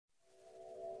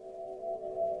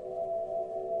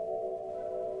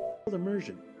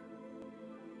immersion.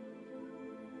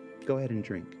 Go ahead and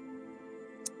drink.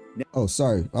 Oh,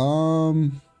 sorry.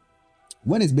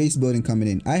 When is base building coming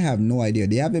in? I have no idea.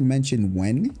 They haven't mentioned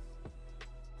when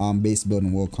base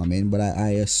building will come in, but I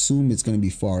assume it's going to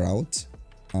be far out.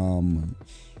 And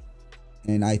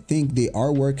I think they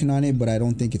are working on it, but I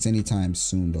don't think it's anytime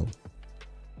soon though.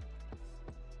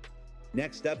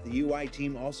 Next up, the UI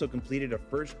team also completed a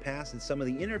first pass at some of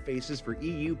the interfaces for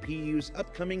EUPU's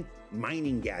upcoming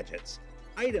mining gadgets.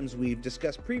 Items we've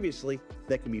discussed previously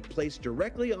that can be placed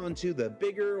directly onto the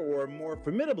bigger or more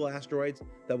formidable asteroids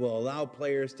that will allow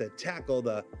players to tackle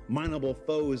the mineable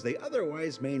foes they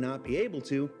otherwise may not be able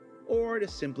to, or to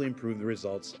simply improve the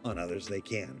results on others they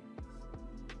can.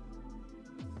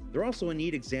 They're also a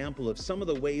neat example of some of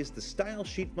the ways the style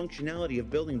sheet functionality of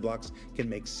building blocks can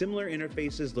make similar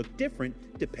interfaces look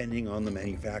different depending on the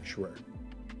manufacturer.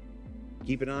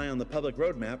 Keep an eye on the public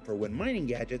roadmap for when mining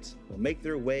gadgets will make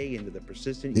their way into the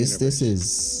persistent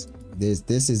universe.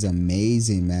 This is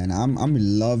amazing, man. I'm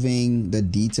loving the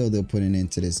detail they're putting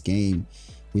into this game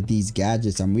with these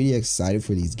gadgets. I'm really excited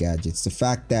for these gadgets. The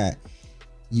fact that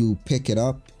you pick it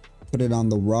up, put it on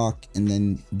the rock, and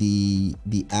then the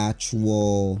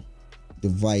actual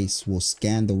device will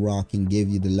scan the rock and give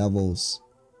you the levels,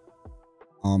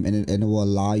 and it will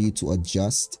allow you to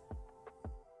adjust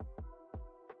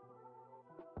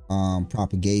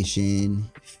propagation,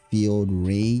 field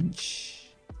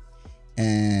range,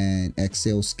 and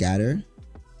exhale scatter.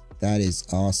 That is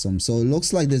awesome. So it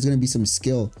looks like there's going to be some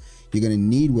skill you're going to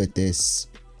need with this.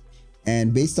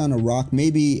 And based on a rock,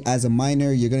 maybe as a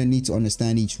miner, you're going to need to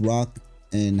understand each rock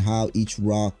and how each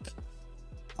rock,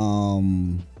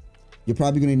 you're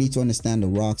probably going to need to understand the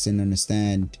rocks and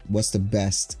understand what's the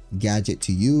best gadget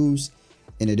to use.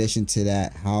 In addition to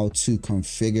that, how to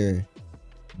configure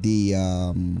the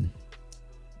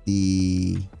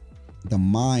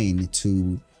mine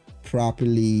to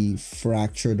properly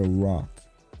fracture the rock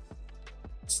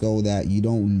so that you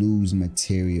don't lose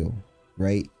material,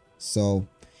 right? So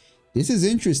this is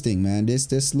interesting, man.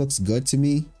 This looks good to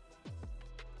me.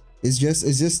 It's just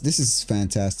this is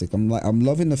fantastic. I'm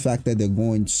loving the fact that they're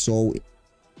going so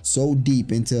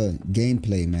deep into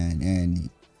gameplay, man, and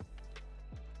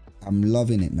I'm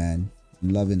loving it, man. I'm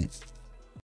loving it.